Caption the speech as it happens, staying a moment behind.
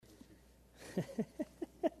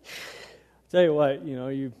Tell you what,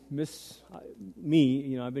 you miss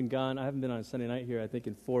me. I've been gone. I haven't been on a Sunday night here, I think,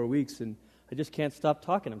 in 4 weeks, and I just can't stop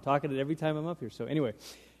talking. I'm talking it every time I'm up here. So anyway,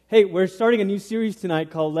 hey, we're starting a new series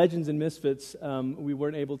tonight called Legends and Misfits. We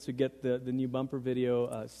weren't able to get the new bumper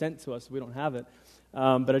video sent to us. So we don't have it.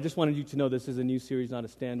 But I just wanted you to know this is a new series, not a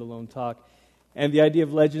standalone talk. And the idea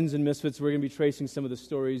of Legends and Misfits, we're going to be tracing some of the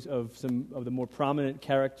stories of some of the more prominent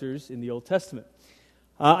characters in the Old Testament.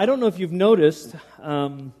 I don't know if you've noticed,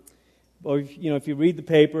 or if you read the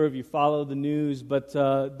paper, if you follow the news, but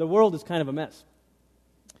the world is kind of a mess.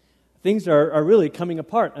 Things are really coming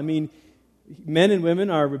apart. I mean, men and women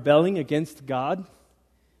are rebelling against God,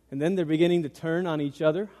 and then they're beginning to turn on each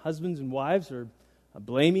other. Husbands and wives are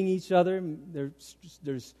blaming each other.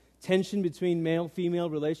 There's tension between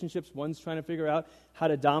male-female relationships. One's trying to figure out how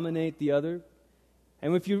to dominate the other.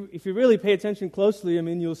 And if you really pay attention closely, I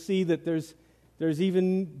mean, you'll see that there's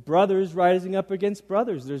even brothers rising up against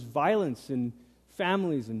brothers. There's violence in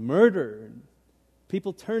families and murder and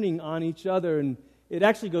people turning on each other. And it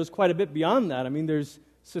actually goes quite a bit beyond that. I mean, there's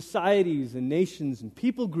societies and nations and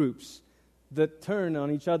people groups that turn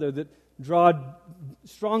on each other, that draw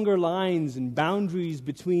stronger lines and boundaries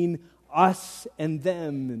between us and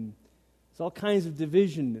them. And it's all kinds of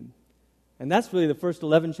division. And that's really the first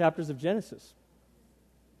 11 chapters of Genesis.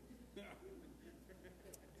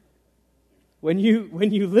 When you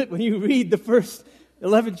read the first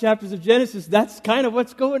 11 chapters of Genesis, that's kind of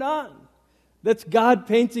what's going on. That's God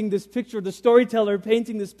painting this picture, the storyteller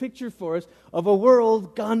painting this picture for us of a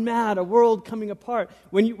world gone mad, a world coming apart.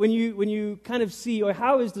 When you kind of see, or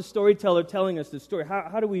how is the storyteller telling us this story?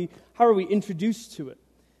 How are we introduced to it?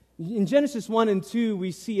 In Genesis 1 and 2,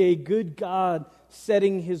 we see a good God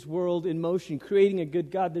setting His world in motion, creating a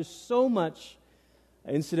good God. There's so much,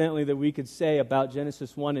 incidentally, that we could say about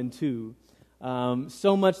Genesis 1 and 2.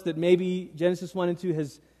 So much that maybe Genesis 1 and 2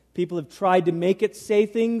 people have tried to make it say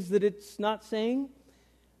things that it's not saying.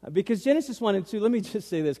 Because Genesis 1 and 2, let me just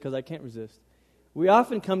say this because I can't resist. We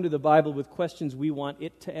often come to the Bible with questions we want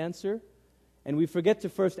it to answer, and we forget to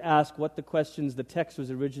first ask what the questions the text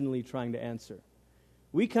was originally trying to answer.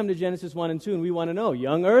 We come to Genesis 1 and 2 and we want to know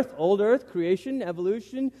young earth, old earth, creation,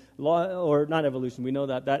 evolution, law, or not evolution, we know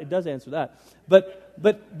that it does answer that. But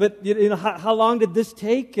how long did this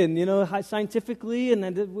take, and how scientifically, and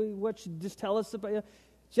then what should this tell us about?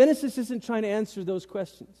 Genesis isn't trying to answer those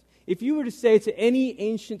questions. If you were to say to any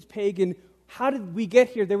ancient pagan, how did we get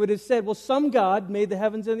here? They would have said, well, some God made the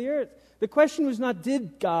heavens and the earth. The question was not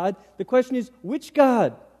did God, the question is which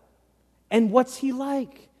God? And what's He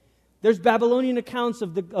like? There's Babylonian accounts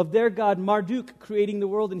of their god Marduk creating the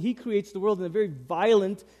world, and he creates the world in a very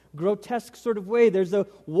violent, grotesque sort of way. There's a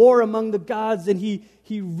war among the gods, and he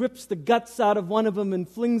rips the guts out of one of them and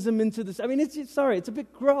flings them into this. I mean, it's a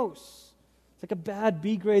bit gross. It's like a bad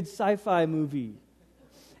B-grade sci-fi movie.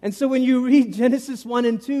 And so when you read Genesis 1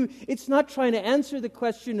 and 2, it's not trying to answer the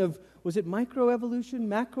question of, was it microevolution,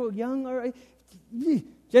 macro, young? Or,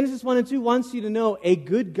 Genesis 1 and 2 wants you to know a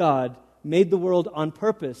good God made the world on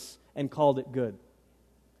purpose and called it good.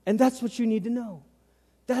 And that's what you need to know.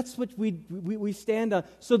 That's what we stand on.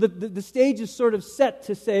 So the stage is sort of set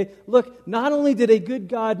to say, look, not only did a good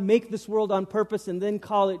God make this world on purpose and then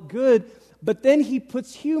call it good, but then He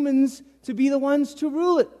puts humans to be the ones to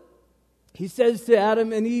rule it. He says to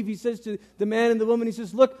Adam and Eve, He says to the man and the woman, He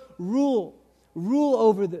says, look, rule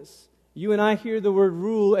over this. You and I hear the word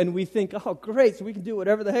rule and we think, oh, great, so we can do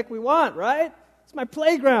whatever the heck we want, right? It's my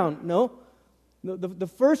playground. No. The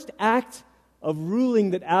first act of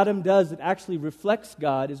ruling that Adam does that actually reflects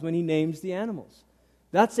God is when he names the animals.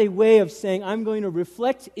 That's a way of saying, I'm going to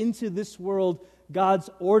reflect into this world God's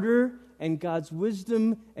order and God's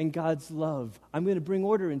wisdom and God's love. I'm going to bring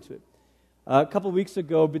order into it. A couple of weeks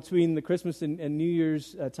ago, between the Christmas and New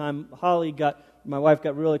Year's time, my wife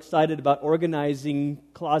got real excited about organizing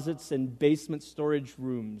closets and basement storage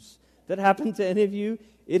rooms. That happened to any of you?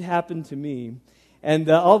 It happened to me. And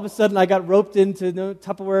all of a sudden, I got roped into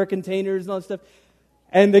Tupperware containers and all that stuff.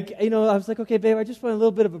 And I was like, okay, babe, I just want a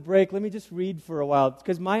little bit of a break. Let me just read for a while.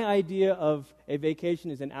 Because my idea of a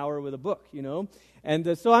vacation is an hour with a book,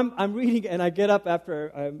 And so I'm reading, and I get up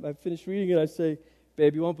after I finish reading it. I say,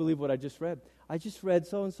 babe, you won't believe what I just read. I just read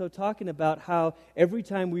so-and-so talking about how every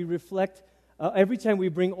time we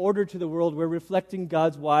bring order to the world, we're reflecting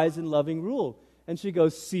God's wise and loving rule. And she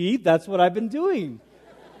goes, see, that's what I've been doing.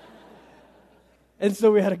 And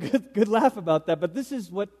so we had a good laugh about that. But this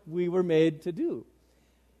is what we were made to do.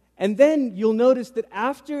 And then you'll notice that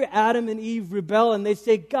after Adam and Eve rebel and they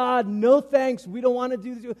say, God, no thanks, we don't want to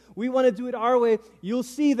do this, we want to do it our way, you'll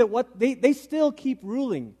see that they still keep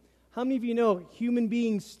ruling. How many of you know human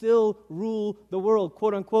beings still rule the world,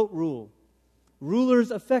 quote unquote rule?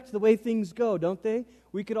 Rulers affect the way things go, don't they?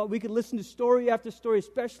 We could listen to story after story,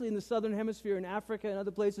 especially in the southern hemisphere, in Africa and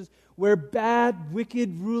other places, where bad,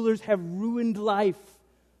 wicked rulers have ruined life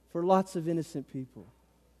for lots of innocent people.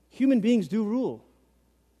 Human beings do rule.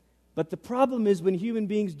 But the problem is when human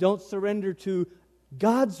beings don't surrender to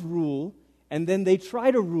God's rule, and then they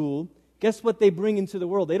try to rule, guess what they bring into the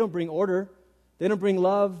world? They don't bring order. They don't bring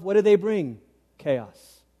love. What do they bring?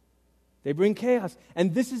 Chaos. They bring chaos.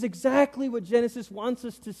 And this is exactly what Genesis wants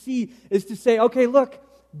us to see, is to say, okay, look,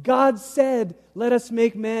 God said, let us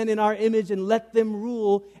make man in our image and let them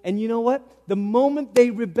rule. And you know what? The moment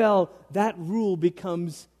they rebel, that rule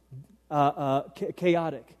becomes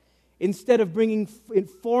chaotic. Instead of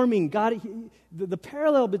forming God, the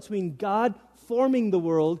parallel between God forming the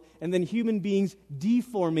world and then human beings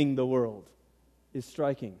deforming the world is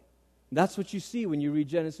striking. That's what you see when you read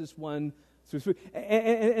Genesis 1 through 3.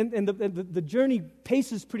 And the journey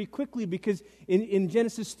paces pretty quickly because in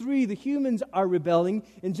Genesis 3, the humans are rebelling.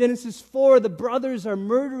 In Genesis 4, the brothers are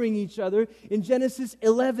murdering each other. In Genesis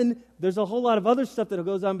 11, there's a whole lot of other stuff that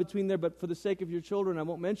goes on between there, but for the sake of your children, I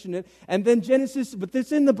won't mention it. And then but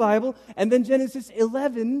this in the Bible. And then Genesis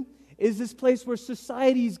 11 is this place where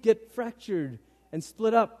societies get fractured and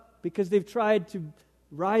split up because they've tried to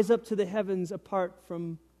rise up to the heavens apart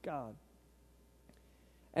from God.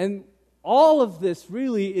 And all of this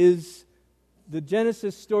really is the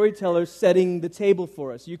Genesis storyteller setting the table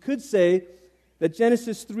for us. You could say that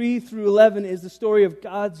Genesis 3 through 11 is the story of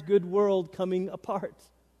God's good world coming apart.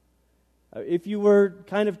 If you were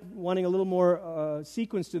kind of wanting a little more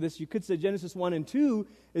sequence to this, you could say Genesis 1 and 2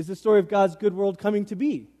 is the story of God's good world coming to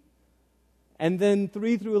be. And then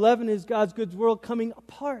 3 through 11 is God's good world coming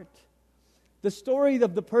apart. The story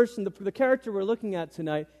of the person, the character we're looking at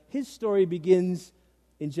tonight, his story begins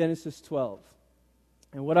in Genesis 12.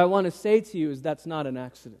 And what I want to say to you is that's not an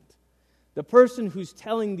accident. The person who's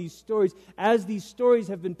telling these stories, as these stories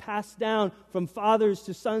have been passed down from fathers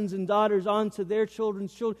to sons and daughters on to their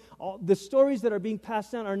children's children, the stories that are being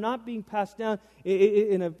passed down are not being passed down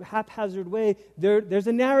in a haphazard way. There's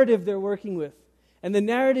a narrative they're working with. And the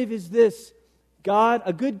narrative is this: God,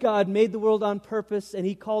 a good God, made the world on purpose, and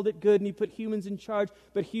He called it good, and He put humans in charge,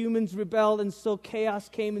 but humans rebelled, and so chaos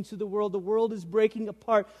came into the world. The world is breaking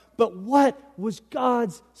apart. But what was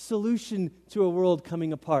God's solution to a world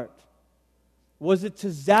coming apart? Was it to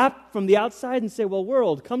zap from the outside and say, well,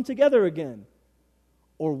 world, come together again?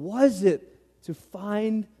 Or was it to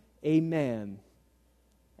find a man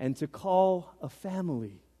and to call a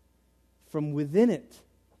family from within it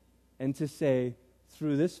and to say,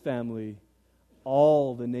 through this family,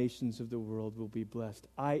 all the nations of the world will be blessed,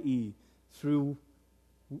 i.e., from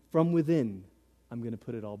within, I'm going to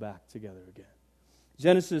put it all back together again.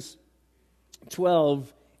 Genesis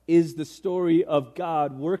 12 is the story of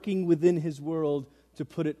God working within His world to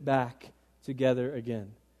put it back together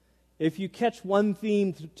again. If you catch one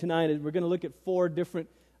theme tonight, we're going to look at 4 different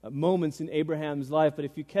moments in Abraham's life, but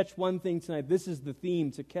if you catch one thing tonight, this is the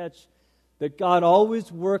theme to catch, that God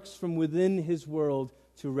always works from within His world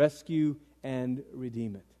to rescue and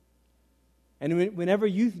redeem it. And whenever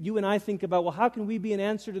you and I think about, well, how can we be an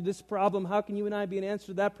answer to this problem? How can you and I be an answer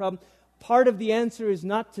to that problem? Part of the answer is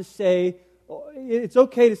not to say, it's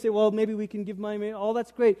okay to say, well, maybe we can give money, all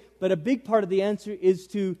that's great. But a big part of the answer is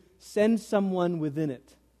to send someone within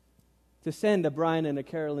it. To send a Brian and a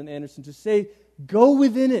Carolyn Anderson. To say, go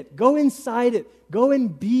within it. Go inside it. Go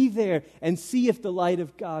and be there and see if the light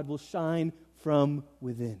of God will shine from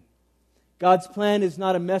within. God's plan is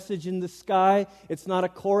not a message in the sky. It's not a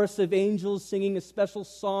chorus of angels singing a special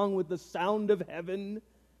song with the sound of heaven.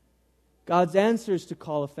 God's answer is to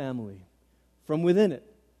call a family from within it.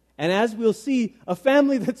 And as we'll see, a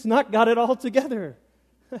family that's not got it all together.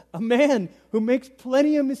 A man who makes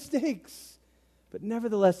plenty of mistakes. But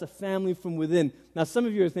nevertheless, a family from within. Now, some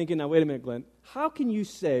of you are thinking, now wait a minute, Glenn. How can you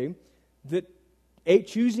say that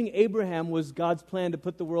choosing Abraham was God's plan to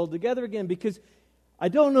put the world together again? Because I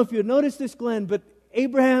don't know if you noticed this, Glenn, but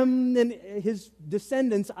Abraham and his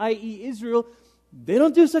descendants, i.e. Israel, they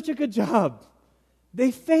don't do such a good job.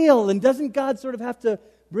 They fail, and doesn't God sort of have to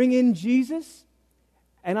bring in Jesus?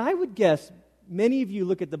 And I would guess many of you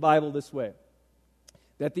look at the Bible this way,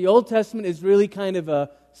 that the Old Testament is really kind of a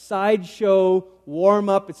sideshow,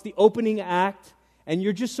 warm-up. It's the opening act, and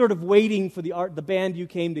you're just sort of waiting for the band you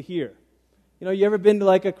came to hear. You know, you ever been to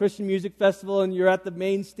like a Christian music festival and you're at the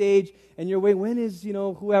main stage and you're waiting, when is,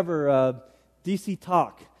 whoever, DC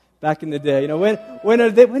Talk back in the day,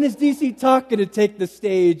 when is DC Talk going to take the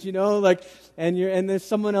stage, and there's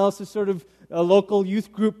someone else is sort of a local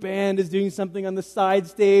youth group band is doing something on the side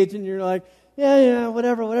stage, and you're like, yeah,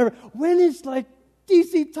 whatever. When is like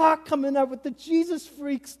DC Talk coming up with the Jesus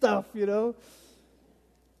freak stuff, you know?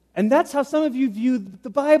 And that's how some of you view the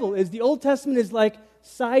Bible, is the Old Testament is like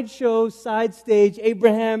sideshow, side stage,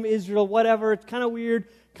 Abraham, Israel, whatever. It's kind of weird,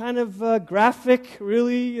 kind of graphic,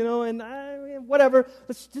 really, you know, and whatever.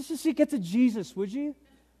 Let's just get to Jesus, would you?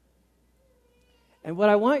 And what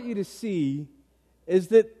I want you to see is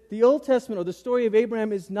that the Old Testament, or the story of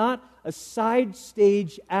Abraham, is not a side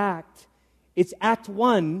stage act. It's Act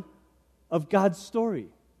 1 of God's story.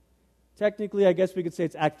 Technically, I guess we could say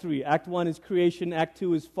it's Act 3. Act 1 is creation, Act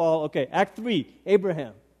 2 is fall. Okay, Act 3,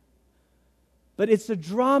 Abraham. But it's a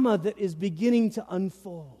drama that is beginning to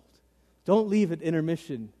unfold. Don't leave at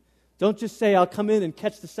intermission. Don't just say, I'll come in and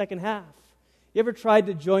catch the second half. You ever tried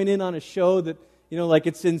to join in on a show that, you know, like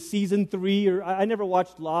it's in season 3, or I never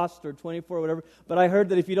watched Lost or 24 or whatever, but I heard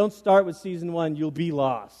that if you don't start with season 1, you'll be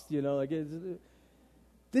lost. You know, like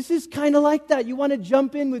this is kind of like that. You want to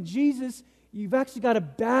jump in with Jesus, you've actually got to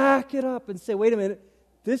back it up and say, wait a minute,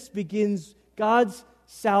 this begins God's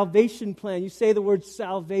salvation plan. You say the word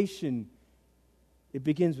salvation, it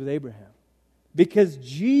begins with Abraham. Because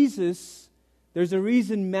Jesus, there's a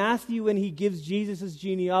reason Matthew, when he gives Jesus'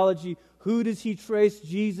 genealogy, who does he trace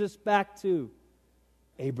Jesus back to?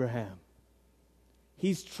 Abraham.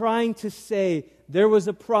 He's trying to say there was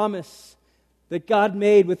a promise that God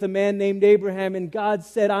made with a man named Abraham, and God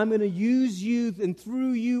said, I'm going to use you, and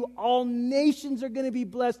through you all nations are going to be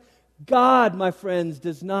blessed. God, my friends,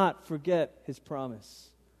 does not forget his promise.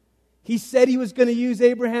 He said he was going to use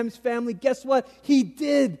Abraham's family. Guess what? He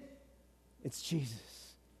did. It's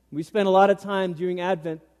Jesus. We spent a lot of time during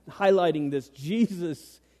Advent highlighting this.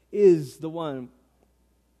 Jesus is the one.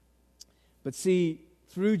 But see,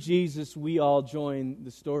 through Jesus, we all join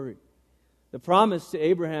the story. The promise to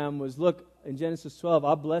Abraham was, look, in Genesis 12,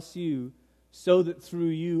 I'll bless you so that through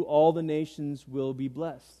you all the nations will be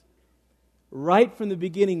blessed. Right from the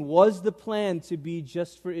beginning, was the plan to be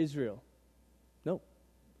just for Israel? No.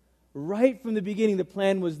 Right from the beginning, the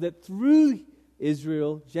plan was that through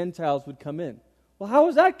Israel, Gentiles would come in. Well, how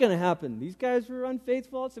was that going to happen? These guys were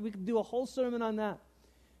unfaithful, so we could do a whole sermon on that.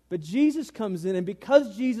 But Jesus comes in, and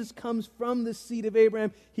because Jesus comes from the seed of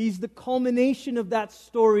Abraham, he's the culmination of that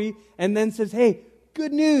story, and then says, hey,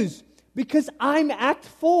 good news, because I'm Act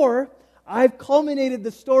 4, I've culminated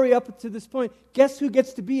the story up to this point. Guess who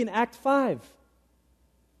gets to be in Act 5?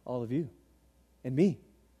 All of you and me.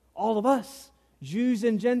 All of us. Jews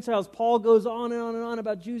and Gentiles. Paul goes on and on and on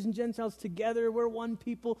about Jews and Gentiles together. We're one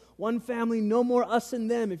people, one family, no more us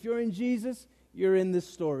and them. If you're in Jesus, you're in this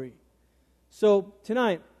story. So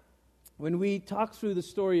tonight, when we talk through the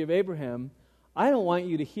story of Abraham, I don't want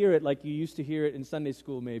you to hear it like you used to hear it in Sunday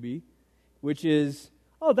school maybe, which is,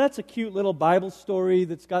 oh, that's a cute little Bible story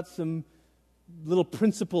that's got some little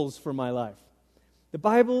principles for my life. The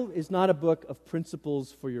Bible is not a book of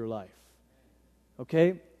principles for your life.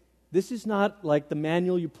 Okay? This is not like the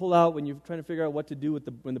manual you pull out when you're trying to figure out what to do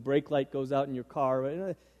when the brake light goes out in your car.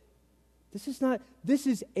 Right? This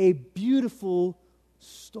is a beautiful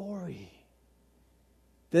story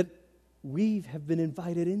that we have been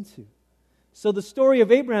invited into. So the story of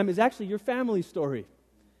Abraham is actually your family story.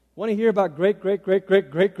 Want to hear about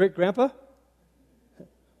great-great-great-great-great-great-grandpa?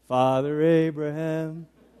 Father Abraham.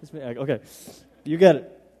 Okay, you get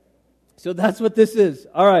it. So that's what this is.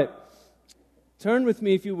 All right. Turn with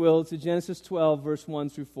me, if you will, to Genesis 12, verse 1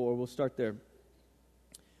 through 4. We'll start there.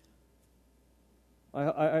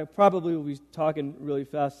 I probably will be talking really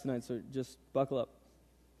fast tonight, so just buckle up.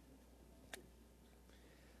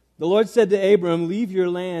 The Lord said to Abram, leave your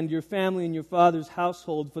land, your family, and your father's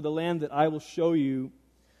household for the land that I will show you.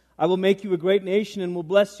 I will make you a great nation and will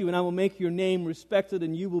bless you, and I will make your name respected,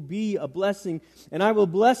 and you will be a blessing. And I will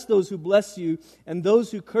bless those who bless you, and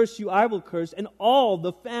those who curse you I will curse, and all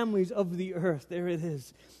the families of the earth, there it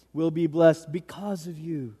is, will be blessed because of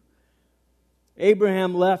you.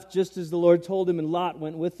 Abraham left just as the Lord told him, and Lot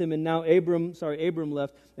went with him, and now Abram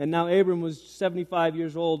left, and now Abram was 75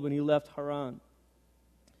 years old when he left Haran.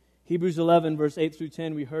 Hebrews 11, verse 8 through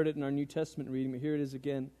 10, we heard it in our New Testament reading, but here it is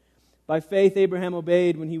again. By faith, Abraham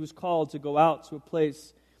obeyed when he was called to go out to a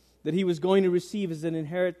place that he was going to receive as an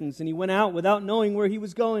inheritance, and he went out without knowing where he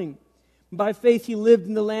was going. By faith, he lived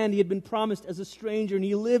in the land he had been promised as a stranger, and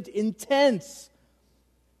he lived in tents.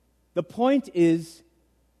 The point is,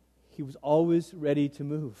 he was always ready to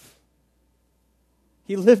move.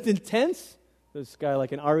 He lived in tents? This guy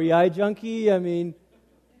like an REI junkie? I mean,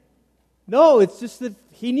 no, it's just that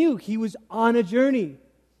he knew he was on a journey.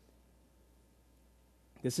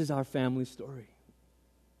 This is our family story.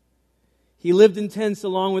 He lived in tents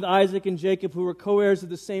along with Isaac and Jacob, who were co-heirs of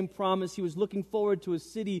the same promise. He was looking forward to a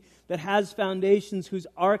city that has foundations, whose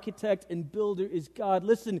architect and builder is God.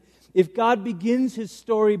 Listen, if God begins his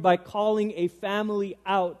story by calling a family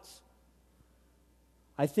out,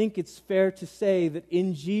 I think it's fair to say that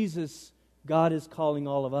in Jesus, God is calling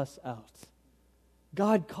all of us out.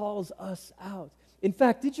 God calls us out. In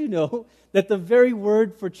fact, did you know that the very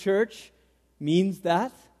word for church means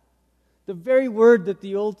that? The very word that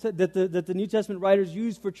the New Testament writers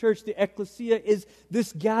use for church, the ecclesia, is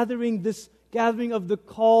this gathering of the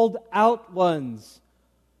called out ones.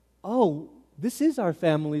 Oh, this is our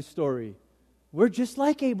family story. We're just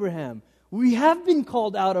like Abraham. We have been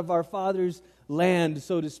called out of our father's land,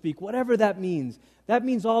 so to speak, whatever that means. That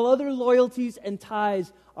means all other loyalties and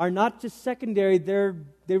ties are not just secondary.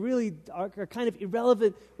 They really are kind of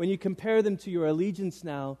irrelevant when you compare them to your allegiance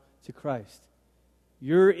now to Christ.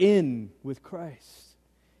 You're in with Christ.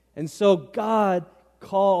 And so God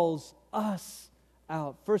calls us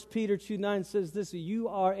out. 1 Peter 2:9 says this, you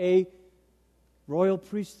are a royal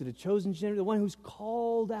priesthood, a chosen generation, the one who's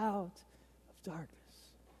called out of darkness.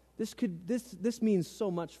 This means so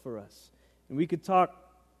much for us. And we could talk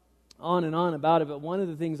on and on about it, but one of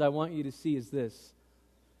the things I want you to see is this.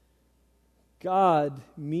 God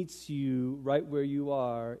meets you right where you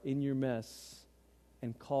are in your mess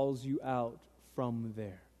and calls you out from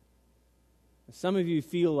there. Some of you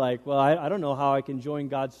feel like, well, I don't know how I can join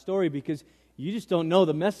God's story because you just don't know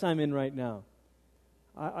the mess I'm in right now.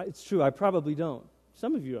 It's true, I probably don't.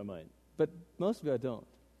 Some of you I might, but most of you I don't.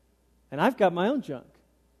 And I've got my own junk.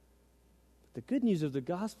 But the good news of the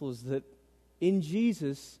gospel is that in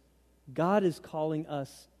Jesus, God is calling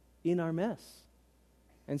us in our mess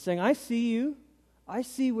and saying, I see you, I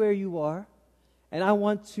see where you are, and I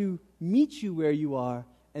want to meet you where you are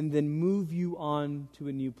and then move you on to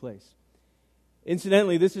a new place.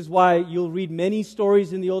 Incidentally, this is why you'll read many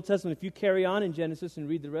stories in the Old Testament. If you carry on in Genesis and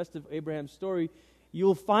read the rest of Abraham's story,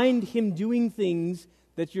 you'll find him doing things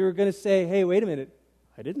that you're going to say, hey, wait a minute,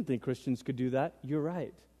 I didn't think Christians could do that. You're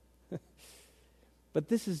right. But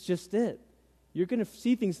this is just it. You're going to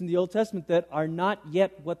see things in the Old Testament that are not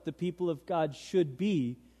yet what the people of God should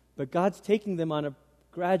be, but God's taking them on a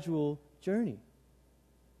gradual journey.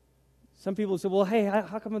 Some people say, well, hey,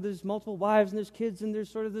 how come there's multiple wives and there's kids and there's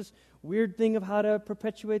sort of this weird thing of how to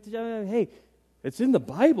perpetuate the... Hey, it's in the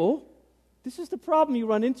Bible. This is the problem you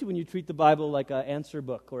run into when you treat the Bible like an answer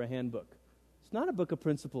book or a handbook. It's not a book of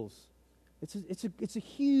principles. It's a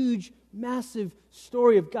huge, massive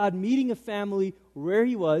story of God meeting a family where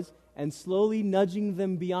he was and slowly nudging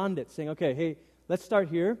them beyond it, saying, okay, hey, let's start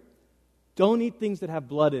here. Don't eat things that have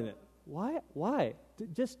blood in it. Why?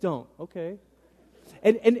 Just don't, okay?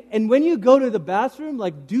 And when you go to the bathroom,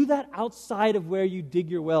 like, do that outside of where you dig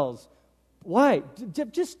your wells. Why?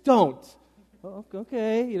 Just don't. Oh,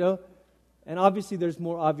 okay, you know. And obviously there's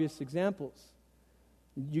more obvious examples.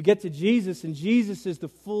 You get to Jesus, and Jesus is the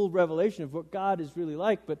full revelation of what God is really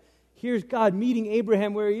like. But here's God meeting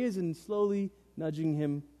Abraham where he is and slowly nudging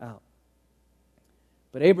him out.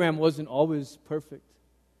 But Abraham wasn't always perfect.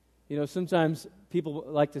 You know, sometimes people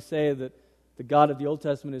like to say that the God of the Old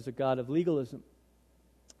Testament is a God of legalism.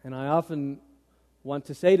 And I often want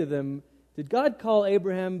to say to them, did God call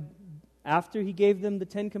Abraham after he gave them the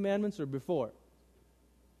 10 Commandments or before?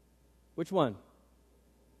 Which one?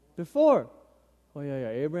 Before. Oh, yeah,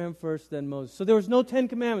 Abraham first, then Moses. So there was no 10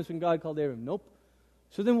 Commandments when God called Abraham. Nope.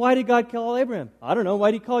 So then why did God call Abraham? I don't know.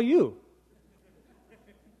 Why did he call you?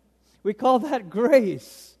 We call that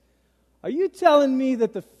grace. Are you telling me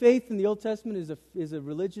that the faith in the Old Testament is a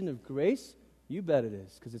religion of grace? You bet it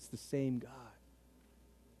is, because it's the same God.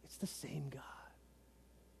 It's the same God.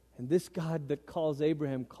 And this God that calls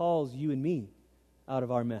Abraham calls you and me out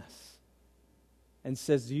of our mess and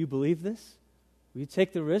says, do you believe this? Will you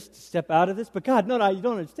take the risk to step out of this? But God, no, you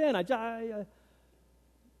don't understand.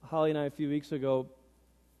 Holly and I a few weeks ago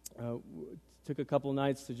took a couple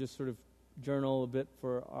nights to just sort of journal a bit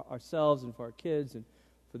for ourselves and for our kids and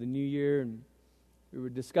for the new year. And we were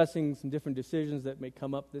discussing some different decisions that may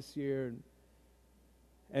come up this year.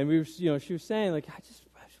 And we were, she was saying, like, I just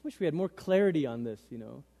wish we had more clarity on this,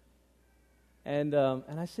 And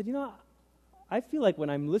I said, I feel like when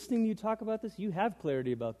I'm listening to you talk about this, you have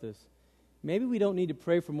clarity about this. Maybe we don't need to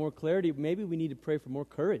pray for more clarity. Maybe we need to pray for more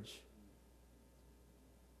courage.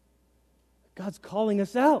 God's calling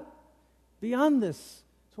us out beyond this.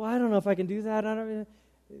 So I don't know if I can do that.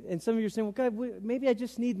 And some of you are saying, well, God, maybe I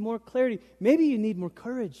just need more clarity. Maybe you need more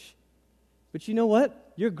courage. But you know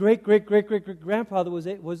what? Your great-great-great-great-great-grandfather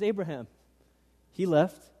was Abraham. He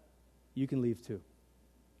left. You can leave too.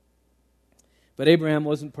 But Abraham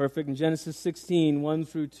wasn't perfect. In Genesis 16, 1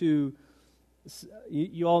 through 2,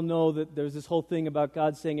 You all know that there's this whole thing about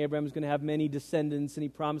God saying Abraham's going to have many descendants, and he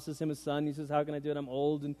promises him a son. He says, how can I do it? I'm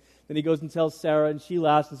old. And then he goes and tells Sarah, and she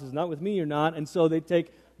laughs and says, not with me, you're not. And so they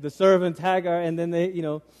take the servant Hagar, and then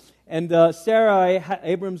Sarai,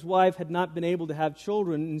 Abram's wife, had not been able to have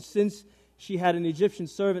children. And since she had an Egyptian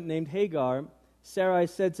servant named Hagar, Sarai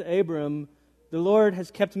said to Abram, the Lord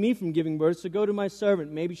has kept me from giving birth, so go to my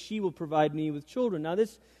servant. Maybe she will provide me with children. Now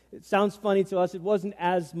it sounds funny to us. It wasn't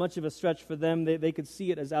as much of a stretch for them. They could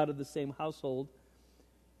see it as out of the same household.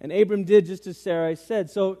 And Abram did just as Sarai said.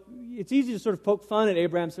 So it's easy to sort of poke fun at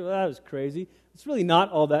Abraham and say, well, that was crazy. It's really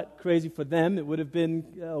not all that crazy for them. It would have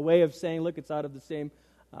been a way of saying, look, it's out of the same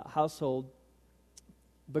household.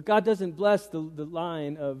 But God doesn't bless the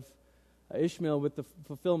line of Ishmael with the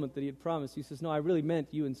fulfillment that he had promised. He says, no, I really meant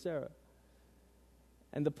you and Sarah.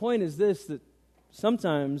 And the point is this, that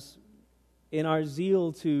sometimes in our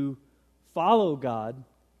zeal to follow God,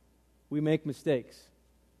 we make mistakes.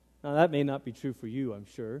 Now, that may not be true for you, I'm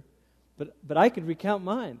sure, but I could recount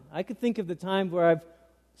mine. I could think of the time where I've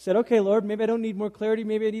said, okay, Lord, maybe I don't need more clarity,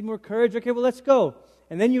 maybe I need more courage. Okay, well, let's go.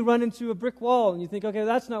 And then you run into a brick wall, and you think, okay,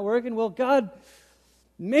 that's not working. Well, God,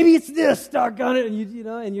 maybe it's this, doggone it,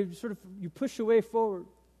 and you push your way forward.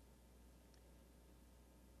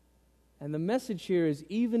 And the message here is,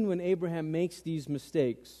 even when Abraham makes these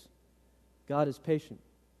mistakes, God is patient,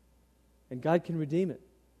 and God can redeem it.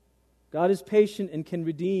 God is patient and can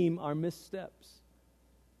redeem our missteps,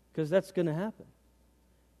 because that's going to happen.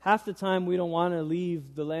 Half the time we don't want to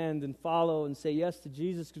leave the land and follow and say yes to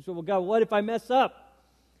Jesus, because, well, God, what if I mess up?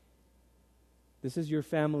 This is your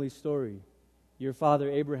family story. Your father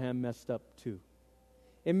Abraham messed up too.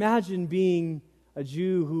 Imagine being a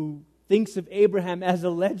Jew who thinks of Abraham as a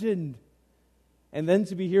legend, and then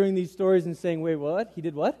to be hearing these stories and saying, wait, what? He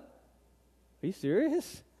did what? Are you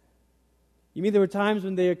serious? You mean there were times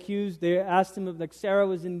when they asked him, like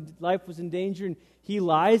life was in danger, and he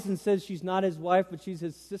lies and says she's not his wife, but she's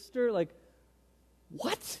his sister? Like,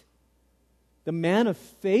 what? The man of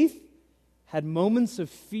faith had moments of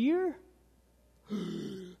fear?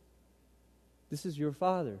 This is your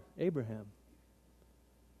father, Abraham.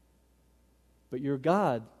 But your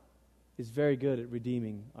God is very good at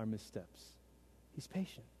redeeming our missteps. He's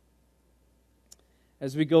patient.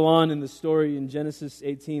 As we go on in the story in Genesis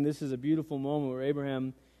 18, this is a beautiful moment where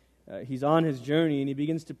Abraham, he's on his journey and he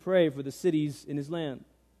begins to pray for the cities in his land.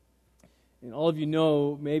 And all of you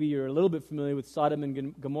know, maybe you're a little bit familiar with Sodom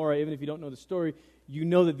and Gomorrah, even if you don't know the story, you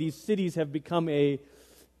know that these cities have become a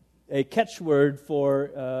catchword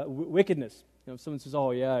for wickedness. You know, if someone says,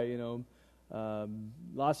 oh yeah,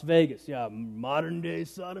 Las Vegas, yeah, modern day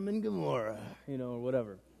Sodom and Gomorrah, or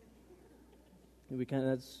whatever.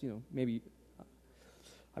 Maybe...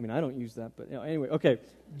 I don't use that, but anyway, okay.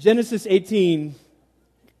 Genesis 18,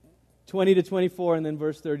 20 to 24, and then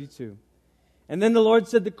verse 32. And then the Lord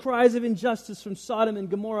said, the cries of injustice from Sodom and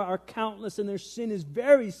Gomorrah are countless, and their sin is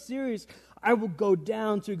very serious. I will go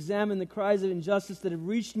down to examine the cries of injustice that have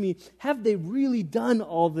reached me. Have they really done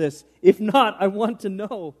all this? If not, I want to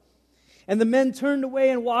know. And the men turned away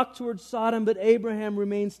and walked towards Sodom, but Abraham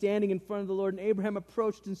remained standing in front of the Lord. And Abraham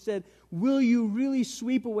approached and said, will you really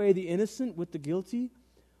sweep away the innocent with the guilty?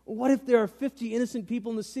 What if there are 50 innocent people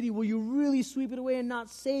in the city? Will you really sweep it away and not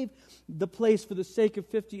save the place for the sake of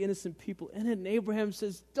 50 innocent people in it? And Abraham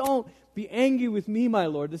says, don't be angry with me, my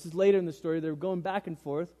Lord. This is later in the story. They're going back and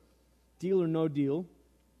forth, deal or no deal.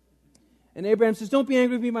 And Abraham says, don't be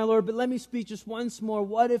angry with me, my Lord, but let me speak just once more.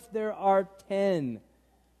 What if there are 10?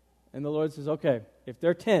 And the Lord says, okay, if there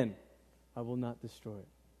are 10, I will not destroy it.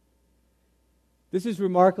 This is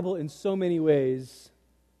remarkable in so many ways.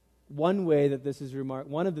 One way that this is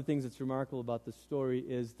one of the things that's remarkable about this story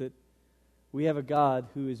is that we have a God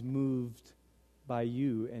who is moved by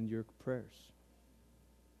you and your prayers.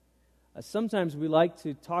 Sometimes we like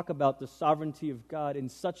to talk about the sovereignty of God in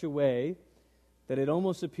such a way that it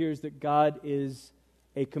almost appears that God is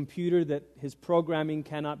a computer that his programming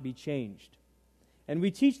cannot be changed. And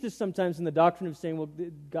we teach this sometimes in the doctrine of saying, well,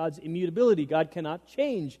 God's immutability, God cannot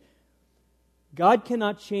change. God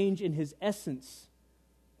cannot change in his essence.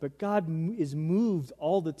 But God is moved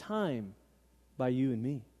all the time by you and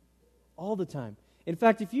me. All the time. In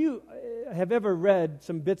fact, if you have ever read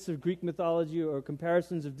some bits of Greek mythology or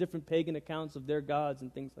comparisons of different pagan accounts of their gods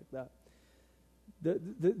and things like that,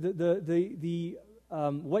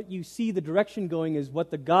 what you see the direction going is what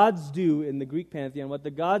the gods do in the Greek pantheon. What the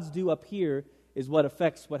gods do up here is what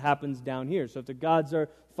affects what happens down here. So if the gods are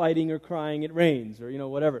fighting or crying, it rains or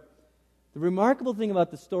whatever. The remarkable thing about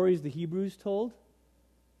the stories the Hebrews told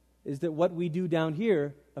is that what we do down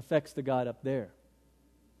here affects the God up there.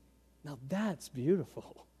 Now that's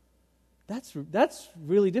beautiful. That's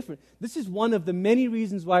really different. This is one of the many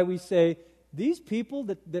reasons why we say these people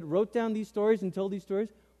that wrote down these stories and told these stories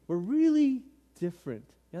were really different.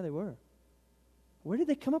 Yeah, they were. Where did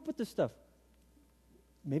they come up with this stuff?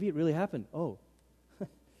 Maybe it really happened. Oh.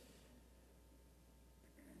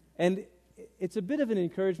 And it's a bit of an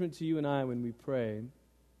encouragement to you and I when we pray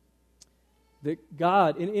that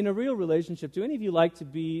God, in a real relationship, do any of you like to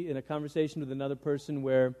be in a conversation with another person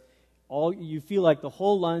where all you feel like the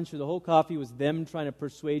whole lunch or the whole coffee was them trying to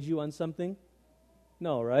persuade you on something?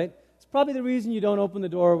 No, right? It's probably the reason you don't open the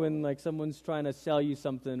door when like someone's trying to sell you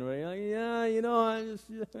something, or you're like, yeah, I just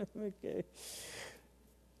okay.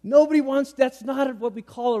 Nobody wants, that's not what we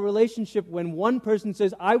call a relationship when one person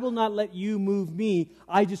says, I will not let you move me,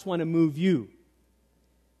 I just want to move you.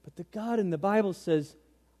 But the God in the Bible says,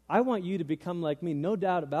 I want you to become like me, no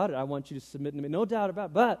doubt about it. I want you to submit to me, no doubt about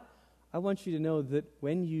it. But I want you to know that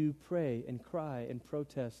when you pray and cry and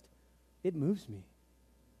protest, it moves me.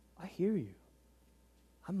 I hear you.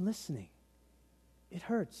 I'm listening. It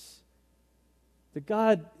hurts. The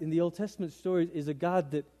God in the Old Testament stories is a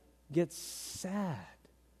God that gets sad.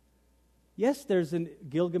 Yes, there's a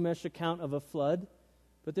Gilgamesh account of a flood,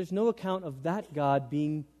 but there's no account of that God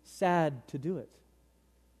being sad to do it.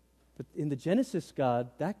 But in the Genesis God,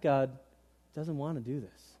 that God doesn't want to do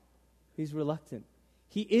this. He's reluctant.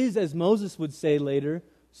 He is, as Moses would say later,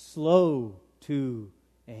 slow to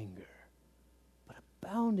anger, but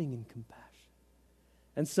abounding in compassion.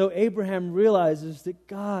 And so Abraham realizes that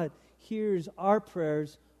God hears our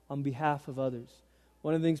prayers on behalf of others.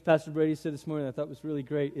 One of the things Pastor Brady said this morning that I thought was really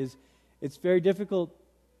great is it's very difficult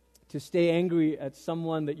to stay angry at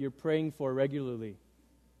someone that you're praying for regularly.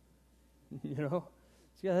 You know?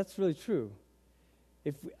 So yeah, that's really true.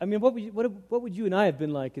 What would you and I have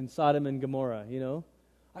been like in Sodom and Gomorrah, you know?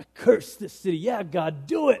 I curse this city. Yeah, God,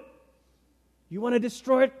 do it. You want to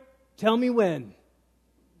destroy it? Tell me when.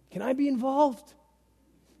 Can I be involved?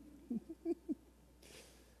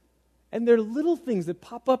 And there are little things that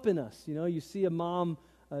pop up in us. You know, you see a mom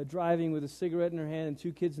driving with a cigarette in her hand and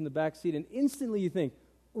two kids in the back seat, and instantly you think,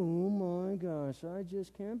 oh my gosh, I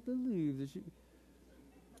just can't believe this.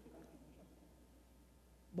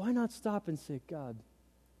 Why not stop and say, God,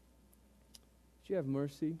 would you have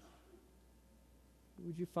mercy?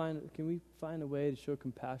 Can we find a way to show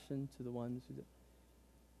compassion to the ones who...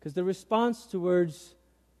 Because the response towards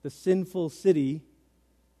the sinful city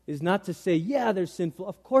is not to say, yeah, they're sinful.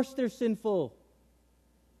 Of course they're sinful.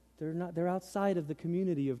 They're outside of the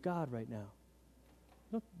community of God right now.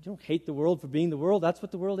 You don't hate the world for being the world. That's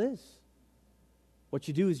what the world is. What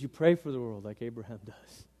you do is you pray for the world like Abraham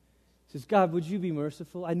does. He says, God, would you be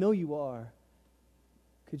merciful? I know you are.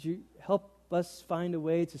 Could you help us find a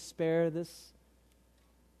way to spare this?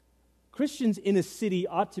 Christians in a city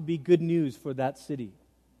ought to be good news for that city.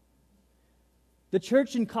 The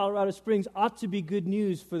church in Colorado Springs ought to be good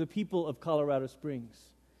news for the people of Colorado Springs.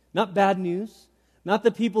 Not bad news. Not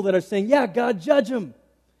the people that are saying, yeah, God, judge them.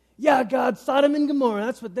 Yeah, God, Sodom and Gomorrah,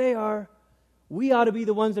 that's what they are. We ought to be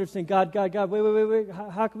the ones that are saying, God, wait.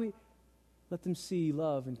 How can we? Let them see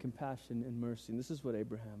love and compassion and mercy. And this is what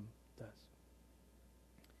Abraham does.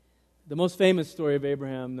 The most famous story of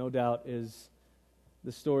Abraham, no doubt, is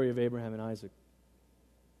the story of Abraham and Isaac.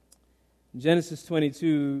 In Genesis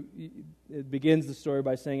 22, it begins the story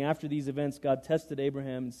by saying, after these events, God tested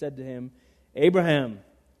Abraham and said to him, Abraham.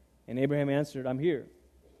 And Abraham answered, I'm here.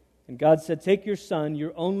 And God said, take your son,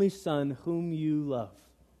 your only son, whom you love.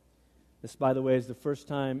 This, by the way, is the first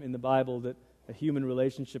time in the Bible that a human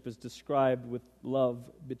relationship is described with love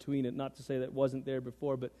between it. Not to say that it wasn't there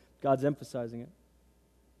before, but God's emphasizing it.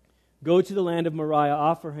 Go to the land of Moriah,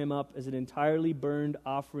 offer him up as an entirely burned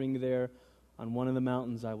offering there on one of the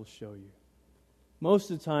mountains I will show you.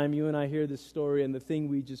 Most of the time, you and I hear this story, and the thing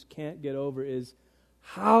we just can't get over is,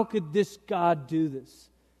 how could this God do this?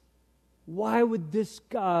 Why would this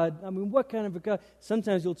God, what kind of a God?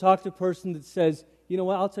 Sometimes you'll talk to a person that says, you know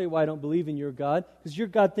what, I'll tell you why I don't believe in your God, because your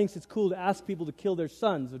God thinks it's cool to ask people to kill their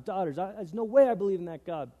sons or daughters. There's no way I believe in that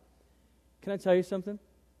God. Can I tell you something?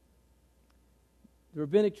 The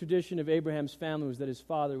rabbinic tradition of Abraham's family was that his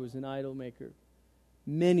father was an idol maker.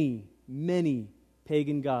 Many, many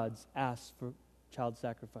pagan gods asked for child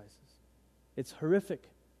sacrifices. It's horrific.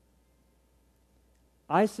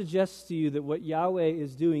 I suggest to you that what Yahweh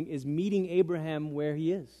is doing is meeting Abraham where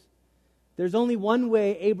he is. There's only one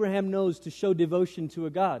way Abraham knows to show devotion to a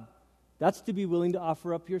God. That's to be willing to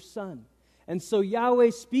offer up your son. And so Yahweh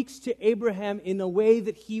speaks to Abraham in a way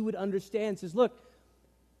that he would understand. Says, look,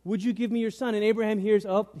 would you give me your son? And Abraham hears,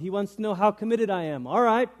 he wants to know how committed I am. All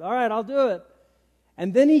right, I'll do it.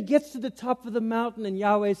 And then he gets to the top of the mountain and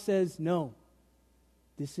Yahweh says, no.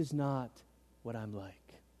 this is not what I'm like.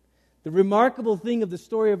 The remarkable thing of the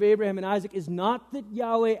story of Abraham and Isaac is not that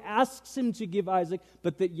Yahweh asks him to give Isaac,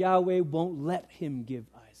 but that Yahweh won't let him give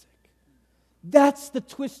Isaac. That's the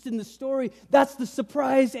twist in the story. That's the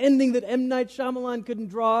surprise ending that M. Night Shyamalan couldn't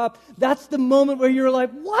draw up. That's the moment where you're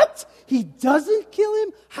like, what? He doesn't kill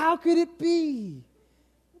him? How could it be?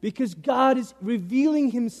 Because God is revealing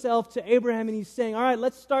himself to Abraham and he's saying, all right,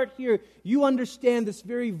 let's start here. You understand this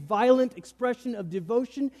very violent expression of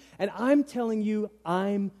devotion, and I'm telling you,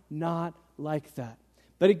 I'm not like that.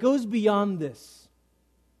 But it goes beyond this.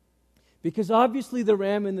 Because obviously the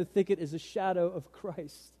ram in the thicket is a shadow of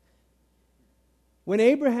Christ. When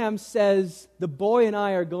Abraham says, the boy and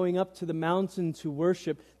I are going up to the mountain to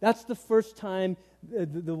worship, that's the first time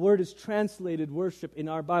the word is translated worship in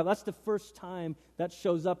our Bible. That's the first time that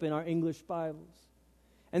shows up in our English Bibles.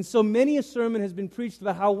 And so many a sermon has been preached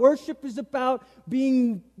about how worship is about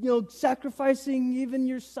being, sacrificing even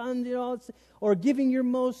your son, or giving your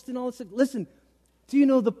most and all this. Listen, do you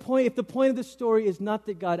know the point? If the point of the story is not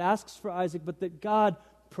that God asks for Isaac, but that God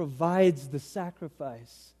provides the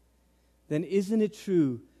sacrifice, then isn't it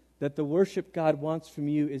true that the worship God wants from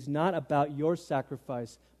you is not about your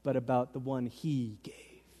sacrifice, but about the one He gave?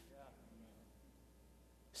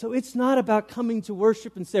 So it's not about coming to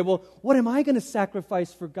worship and say, well, what am I going to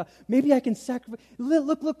sacrifice for God? Maybe I can sacrifice.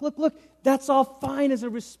 Look. That's all fine as a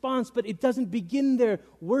response, but it doesn't begin there.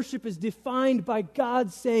 Worship is defined by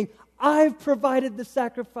God saying, I've provided the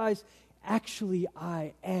sacrifice. Actually,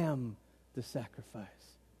 I am the sacrifice.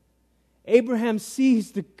 Abraham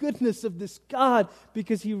sees the goodness of this God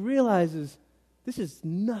because he realizes this is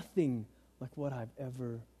nothing like what I've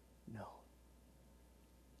ever known.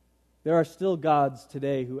 There are still gods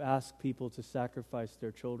today who ask people to sacrifice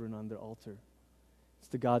their children on their altar. It's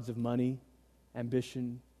the gods of money,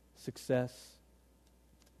 ambition, success,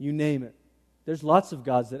 you name it. There's lots of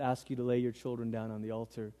gods that ask you to lay your children down on the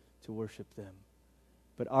altar to worship them.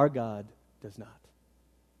 But our God does not.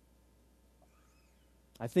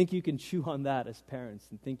 I think you can chew on that as parents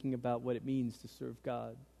and thinking about what it means to serve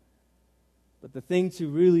God. But the thing to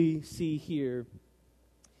really see here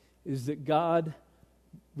is that God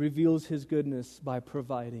reveals His goodness by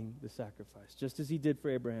providing the sacrifice. Just as He did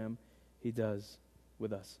for Abraham, He does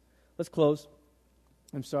with us. Let's close.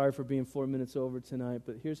 I'm sorry for being 4 minutes over tonight,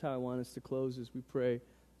 but here's how I want us to close as we pray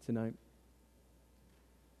tonight.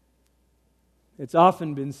 It's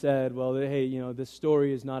often been said, well, hey, this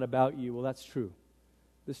story is not about you. Well, that's true.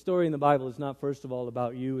 The story in the Bible is not, first of all,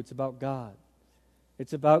 about you. It's about God.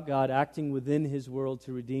 It's about God acting within His world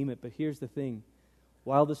to redeem it. But here's the thing.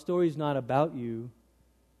 While the story is not about you,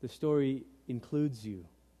 the story includes you.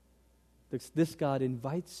 This God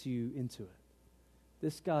invites you into it.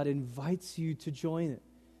 This God invites you to join it.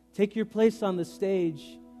 Take your place on the stage,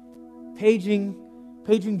 paging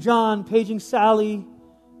John, paging Sally.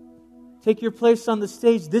 Take your place on the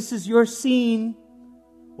stage. This is your scene.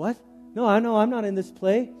 What? No, I know I'm not in this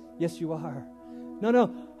play. Yes, you are.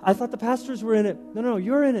 No, I thought the pastors were in it. No,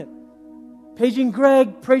 you're in it. Paging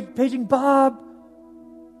Greg, paging Bob.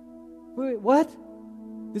 Wait, what?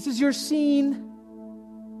 This is your scene.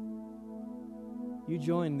 You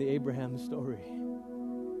join the Abraham story.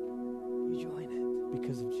 You join it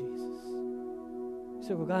because of Jesus. You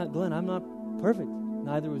say, well, God, Glenn, I'm not perfect.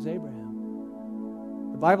 Neither was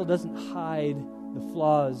Abraham. The Bible doesn't hide the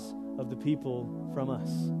flaws of the people from us.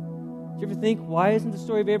 Do you ever think, why isn't the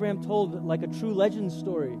story of Abraham told like a true legend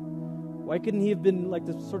story? Why couldn't he have been like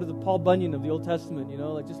the sort of the Paul Bunyan of the Old Testament,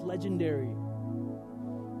 like just legendary?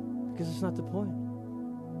 Because it's not the point.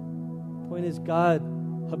 The point is God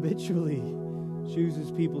habitually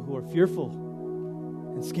chooses people who are fearful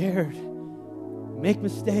and scared, and make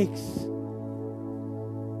mistakes,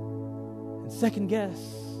 and second guess.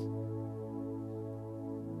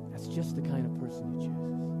 That's just the kind of person He chooses.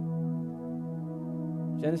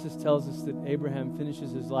 Genesis tells us that Abraham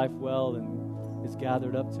finishes his life well and is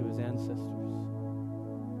gathered up to his ancestors.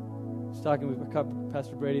 I was talking with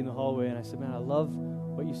Pastor Brady in the hallway, and I said, man, I love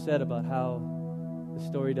what you said about how the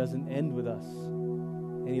story doesn't end with us.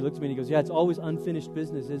 And he looked at me and he goes, yeah, it's always unfinished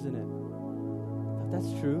business, isn't it? If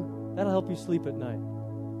that's true, that'll help you sleep at night.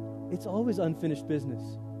 It's always unfinished business.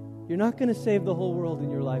 You're not going to save the whole world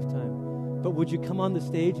in your lifetime. But would you come on the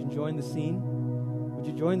stage and join the scene? Would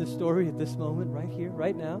you join the story at this moment, right here,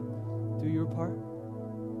 right now? Do your part.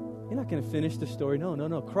 You're not going to finish the story.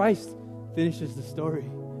 No. Christ finishes the story.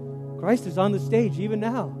 Christ is on the stage even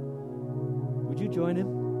now. Would you join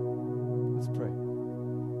Him? Let's pray.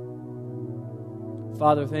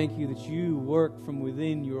 Father, thank you that you work from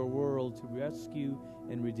within your world to rescue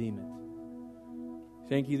and redeem it.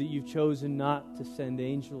 Thank you that you've chosen not to send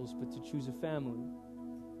angels, but to choose a family.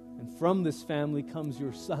 And from this family comes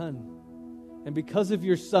your Son. And because of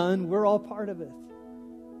your Son, we're all part of it.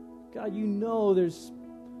 God, you know there's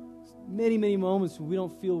many, many moments when we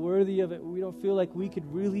don't feel worthy of it. We don't feel like we could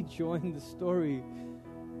really join the story.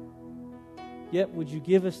 Yet, would you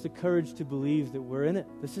give us the courage to believe that we're in it?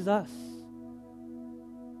 This is us.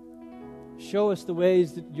 Show us the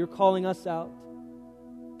ways that you're calling us out.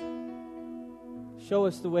 Show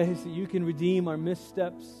us the ways that you can redeem our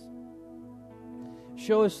missteps.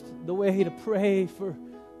 Show us the way to pray for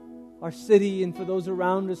our city and for those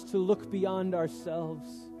around us, to look beyond ourselves.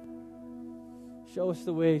 Show us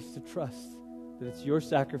the ways to trust that it's your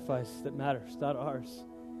sacrifice that matters, not ours.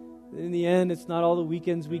 In the end, it's not all the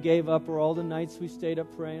weekends we gave up or all the nights we stayed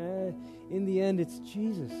up praying. In the end, it's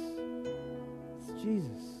Jesus. It's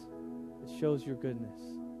Jesus that shows your goodness.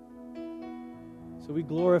 So we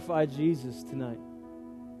glorify Jesus tonight.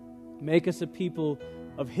 Make us a people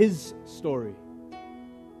of His story.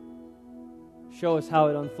 Show us how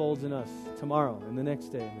it unfolds in us tomorrow and the next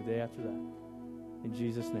day and the day after that. In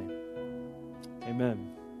Jesus' name.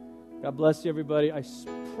 Amen. God bless you, everybody. I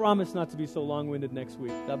promise not to be so long-winded next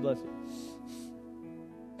week. God bless you.